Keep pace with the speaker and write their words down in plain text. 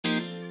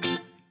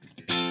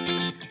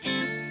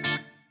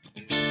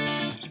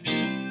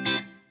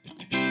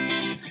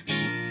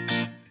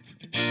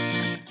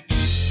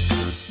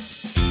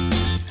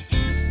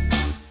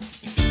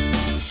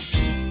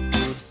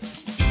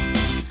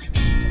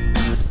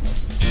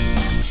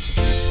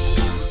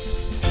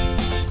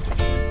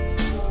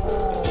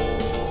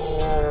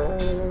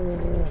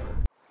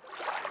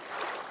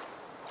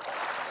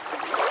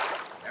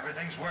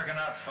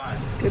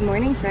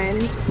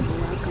friends,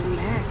 welcome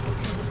back.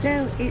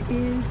 So it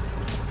is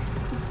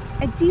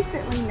a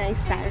decently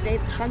nice Saturday.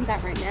 The sun's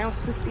out right now. It's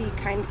supposed to be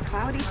kind of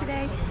cloudy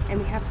today, and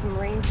we have some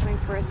rain coming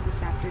for us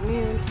this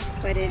afternoon,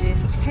 but it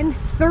is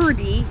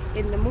 10:30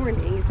 in the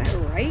morning. Is that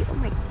right? Oh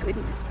my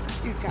goodness, this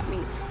dude got me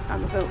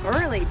on the boat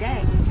early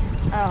day.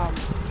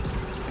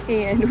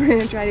 And we're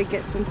gonna try to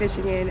get some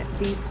fishing in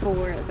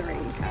before the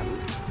rain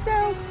comes.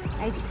 So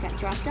I just got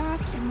dropped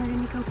off, and we're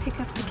gonna go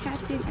pick up the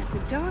captain at the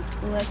dock.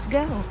 Let's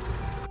go.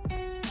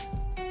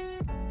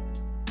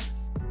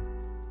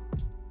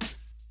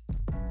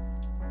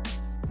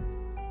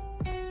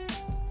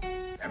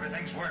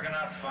 Everything's working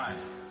out fine.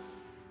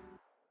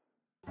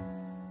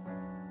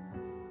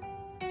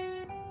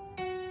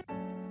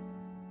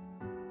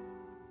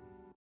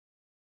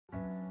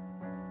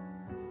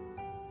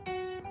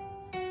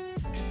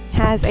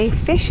 Has a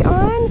fish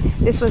on.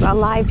 This was a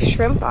live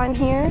shrimp on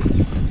here.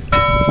 You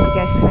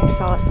guys kind of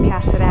saw us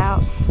cast it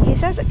out. He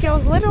says it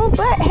feels little,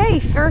 but hey,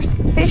 first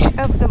fish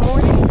of the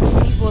morning, so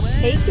we will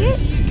take it.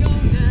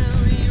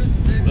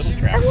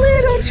 A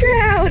little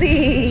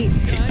trouty.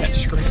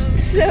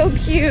 So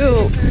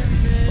cute.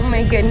 Oh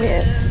my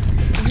goodness.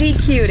 The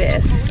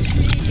cutest.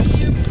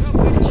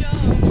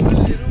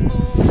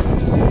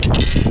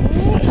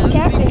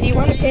 Captain, do you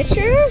want a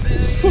picture?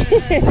 Look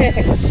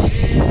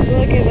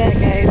at that,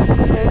 guys.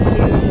 It's so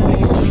cute.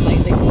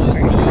 Slightly more.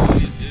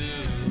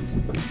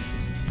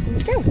 Here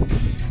we go.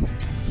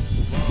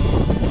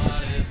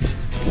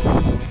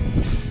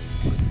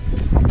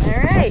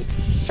 Alright.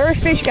 First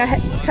fish got to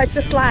touch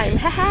the slime.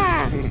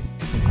 Haha.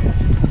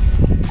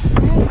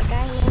 Alright,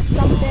 got a little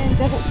something.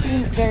 Doesn't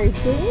seem very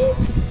big.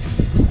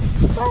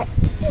 But,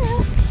 you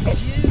know,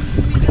 it's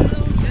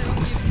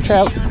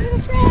trout.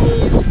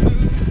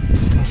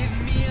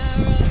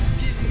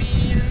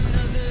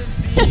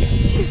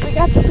 We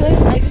got this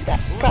nice, I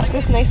just brought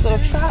this nice little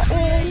trout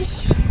in.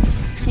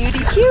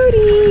 Cutie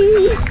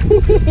cutie!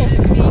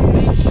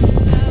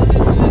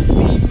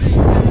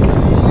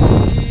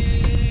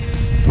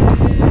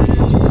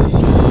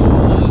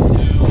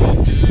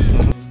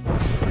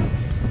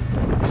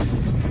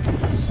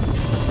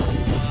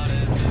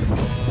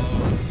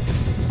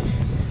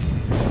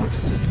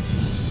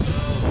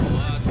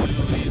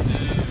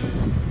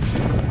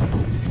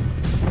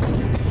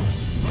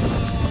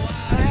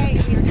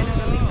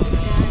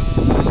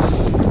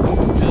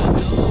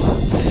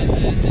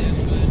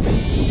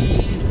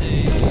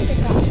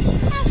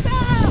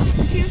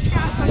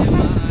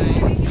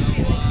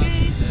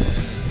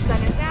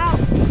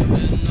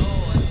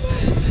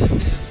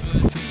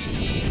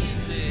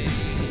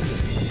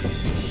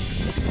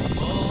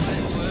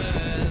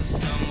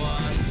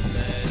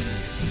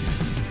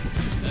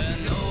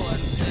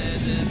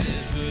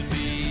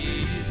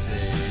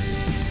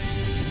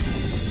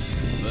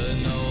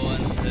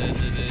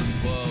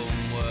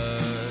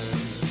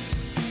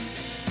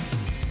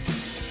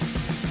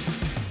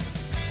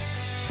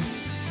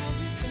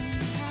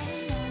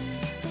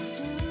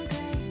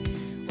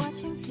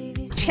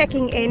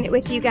 Checking in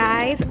with you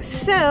guys.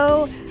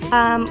 So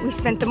we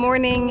spent the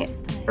morning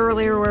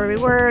earlier where we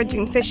were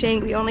doing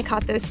fishing. We only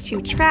caught those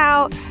 2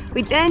 trout.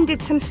 We then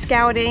did some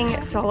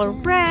scouting, saw a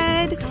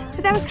red,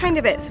 but that was kind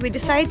of it. So we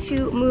decided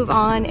to move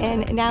on,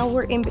 and now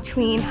we're in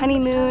between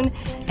Honeymoon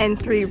and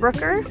Three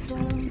Rooker. So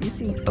you can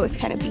see both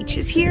kind of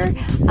beaches here.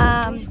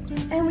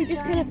 And we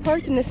just kind of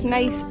parked in this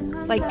nice,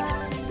 like,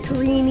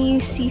 greeny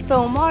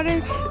seafoam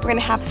water. We're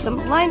gonna have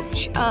some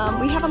lunch.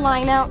 We have a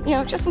line out, you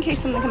know, just in case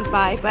something comes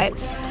by, but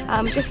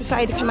just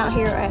decided to come out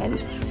here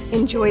and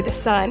enjoy the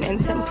sun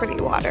and some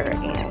pretty water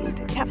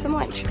and have some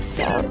lunch.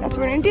 So that's what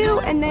we're gonna do,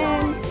 and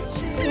then,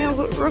 you know,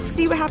 we'll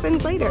see what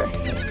happens later.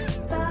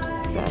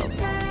 So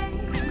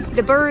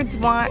the birds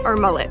want our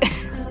mullet.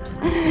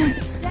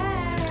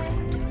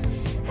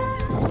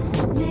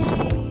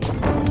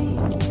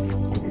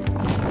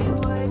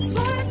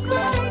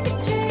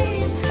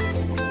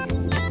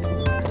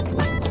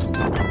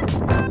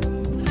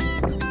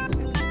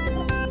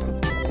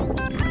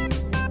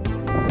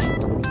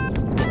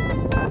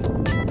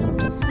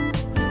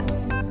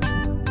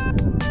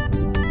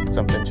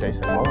 Something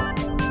chasing more.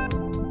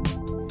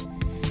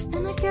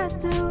 And I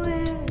get that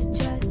we're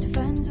just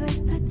friends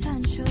with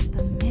potential,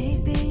 but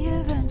maybe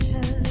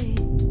eventually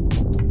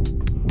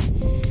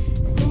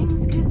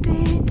things could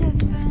be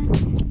different.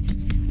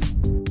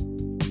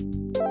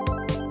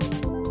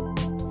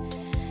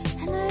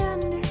 And I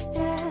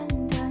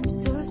understand I'm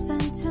so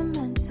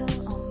sentimental.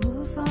 I'll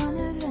move on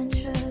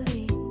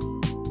eventually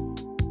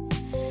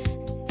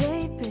and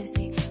stay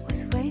busy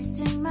with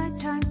wasting my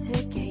time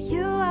to get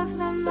you off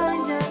my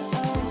mind.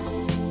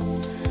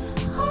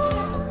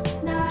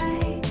 All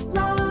night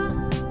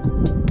long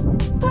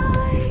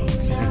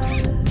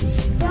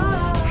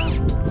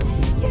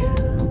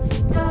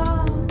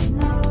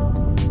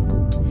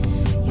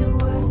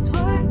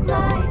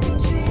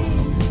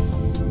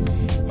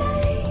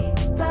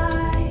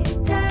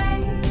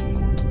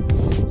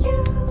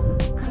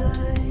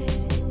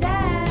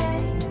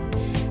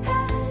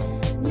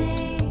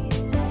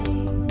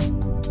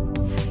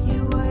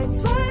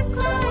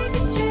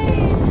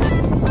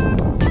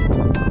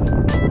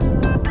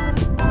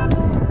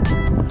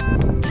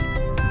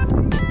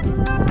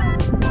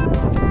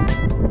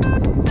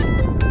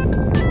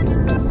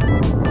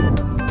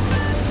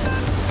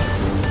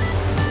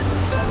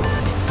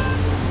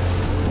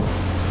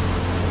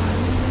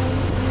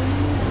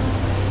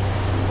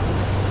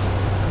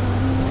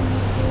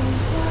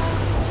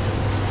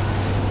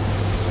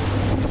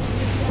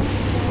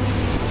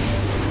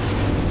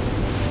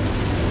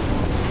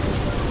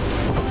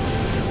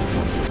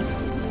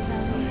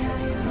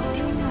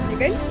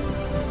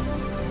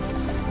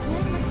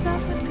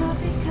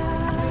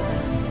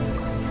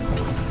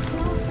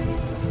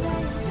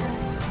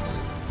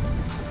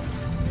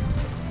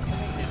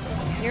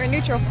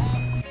neutral.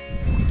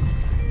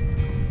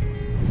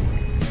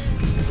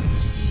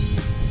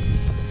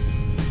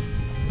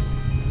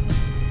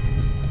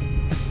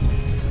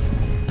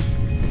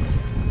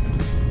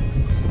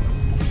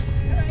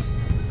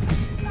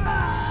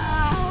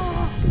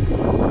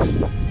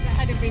 That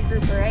had a big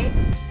grouper, right?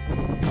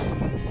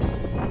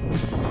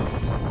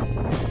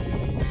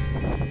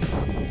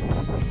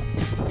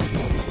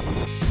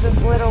 This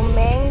little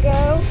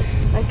mango.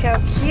 Look how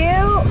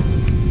cute.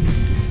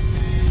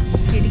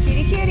 Cutie,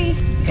 cutie, cutie.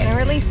 Gonna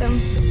release him.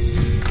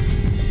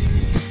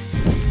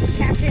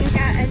 Captain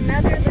got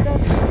another little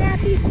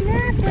snappy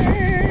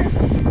snapper.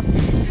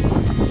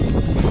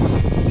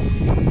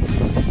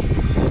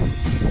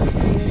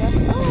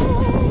 Beautiful.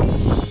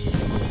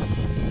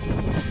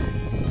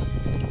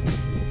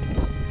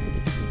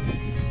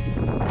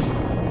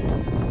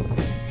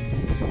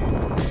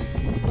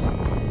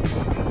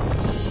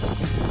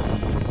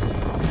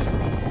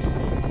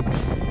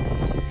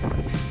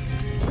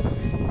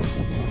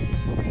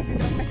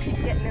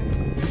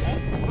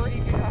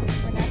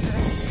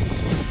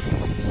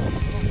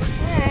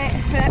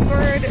 That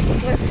bird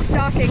was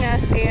stalking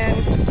us,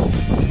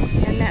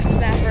 and that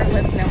snapper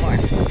lives no more.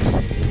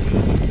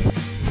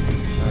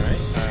 All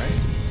right.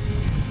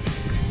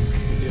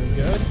 Doing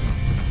good.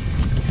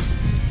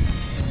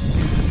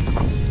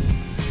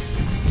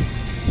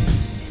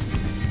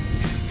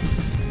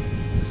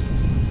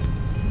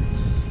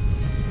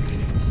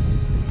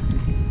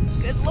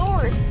 Good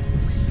Lord.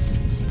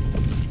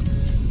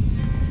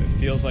 If it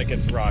feels like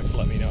it's rocked,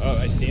 let me know. Oh,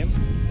 I see him.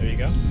 There you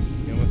go.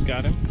 You almost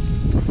got him.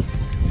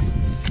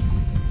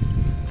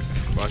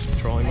 Watch the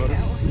trolling motor. I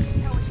know. You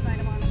can tell which side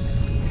I'm on. You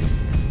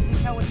can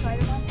tell which side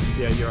I'm on?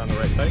 Yeah, you're on the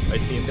right side. I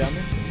see him down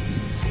there.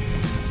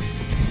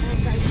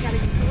 We got a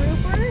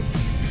grouper.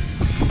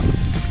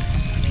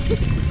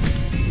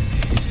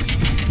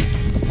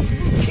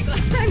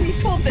 Last time we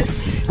pulled this,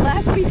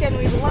 last weekend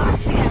we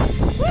lost him.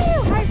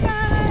 Woo! High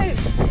five!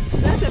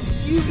 That's a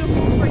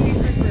beautiful freaking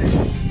grouper.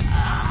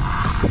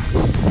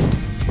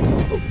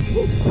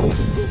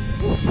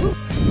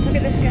 Look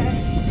at this guy.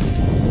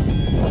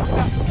 He's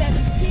about 17.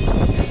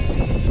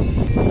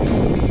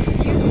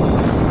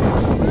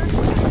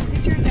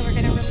 Pictures, and we're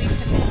gonna release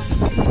him now.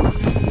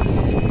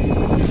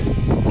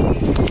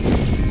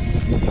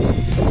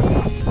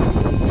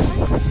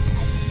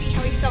 See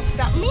how he felt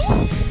about me?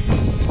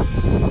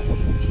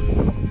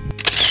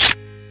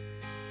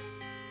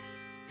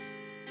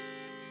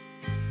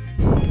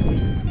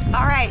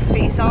 Alright, so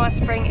you saw us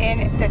bring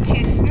in the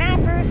 2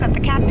 snappers that the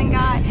captain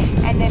got,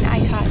 and then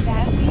I caught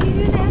that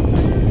beautiful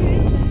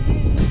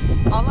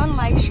grouper. All on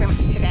live shrimp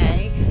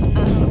today.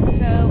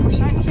 So we're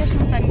starting to hear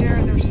some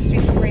thunder. There was supposed to be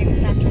some rain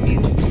this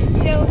afternoon.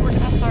 So we're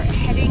gonna start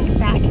heading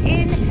back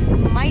in.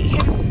 Might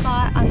hit a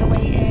spot on the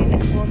way in.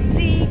 We'll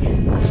see.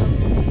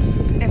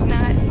 If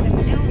not, then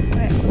we don't.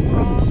 But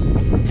overall,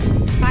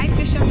 5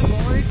 fish on the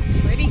board.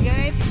 Pretty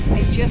good.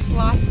 I just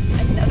lost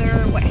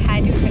another, what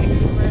had to have been a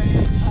grouper.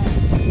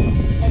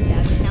 And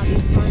yeah, now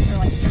these birds are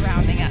like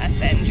surrounding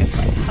us and just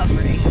like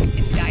hovering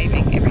and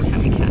diving every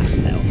time we cast.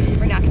 So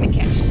we're not gonna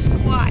catch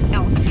squat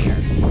else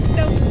here.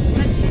 So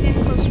let's get in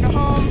closer to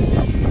home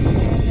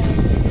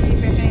and see if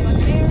there's any luck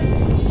there.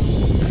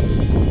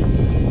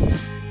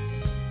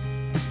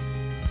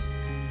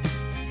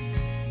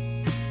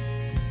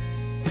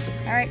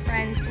 Alright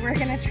friends, we're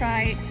gonna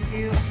try to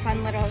do a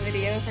fun little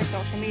video for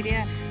social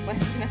media.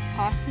 Wes is gonna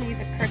toss me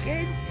the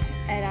crooked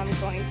and I'm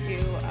going to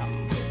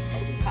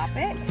pop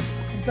it.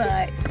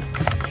 But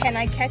can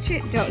I catch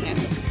it? Don't know.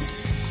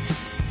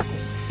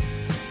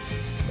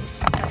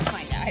 Let's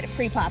find out. I had to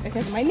pre-pop it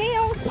because of my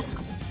nails.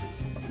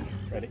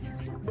 Ready?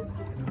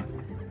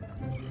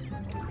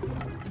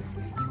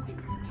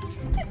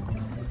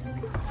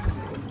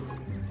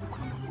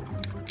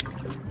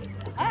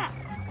 Ah!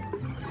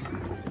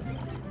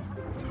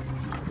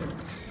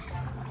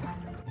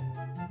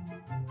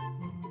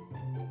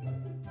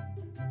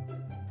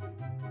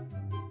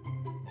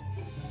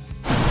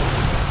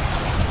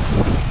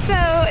 So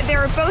there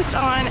were boats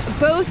on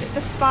both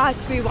the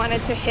spots we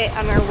wanted to hit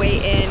on our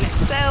way in.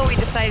 So we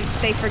decided to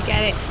say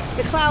forget it.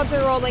 The clouds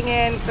are rolling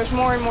in. There's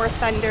more and more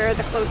thunder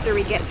the closer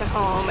we get to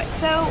home.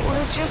 So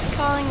we're just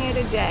calling it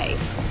a day.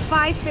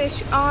 5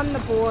 fish on the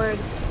board.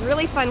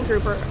 Really fun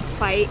grouper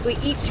fight. We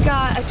each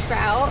got a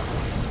trout.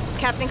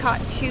 Captain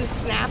caught 2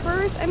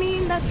 snappers. I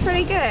mean, that's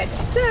pretty good.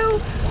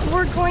 So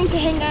we're going to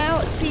hang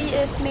out, see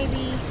if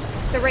maybe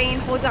the rain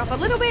holds off a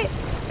little bit,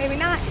 maybe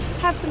not.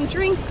 Have some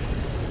drinks,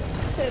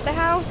 sit at the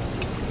house,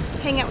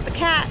 hang out with the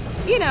cats,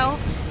 you know,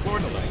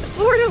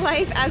 Florida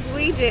life as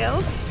we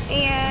do.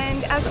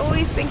 And as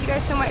always, thank you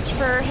guys so much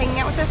for hanging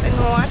out with us and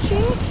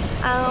watching.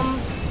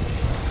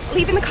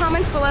 Leave in the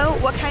comments below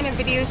what kind of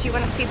videos you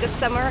want to see this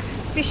summer.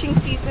 Fishing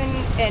season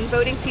and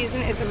boating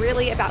season is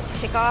really about to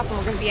kick off, and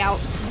we're going to be out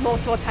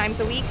multiple times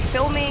a week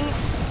filming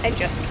and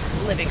just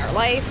living our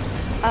life.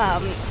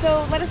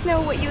 So let us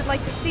know what you would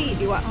like to see.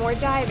 Do you want more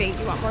diving?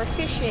 Do you want more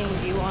fishing?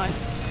 Do you want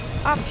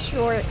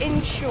offshore,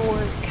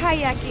 inshore,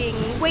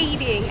 kayaking,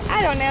 wading?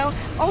 I don't know.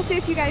 Also,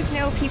 if you guys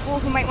know people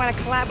who might want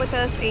to collab with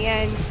us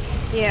and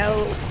you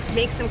know,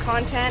 make some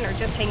content or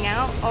just hang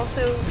out,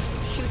 also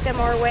shoot them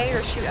our way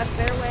or shoot us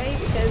their way,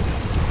 because,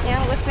 you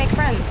know, let's make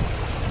friends.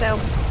 So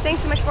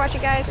thanks so much for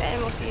watching, guys,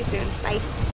 and we'll see you soon. Bye.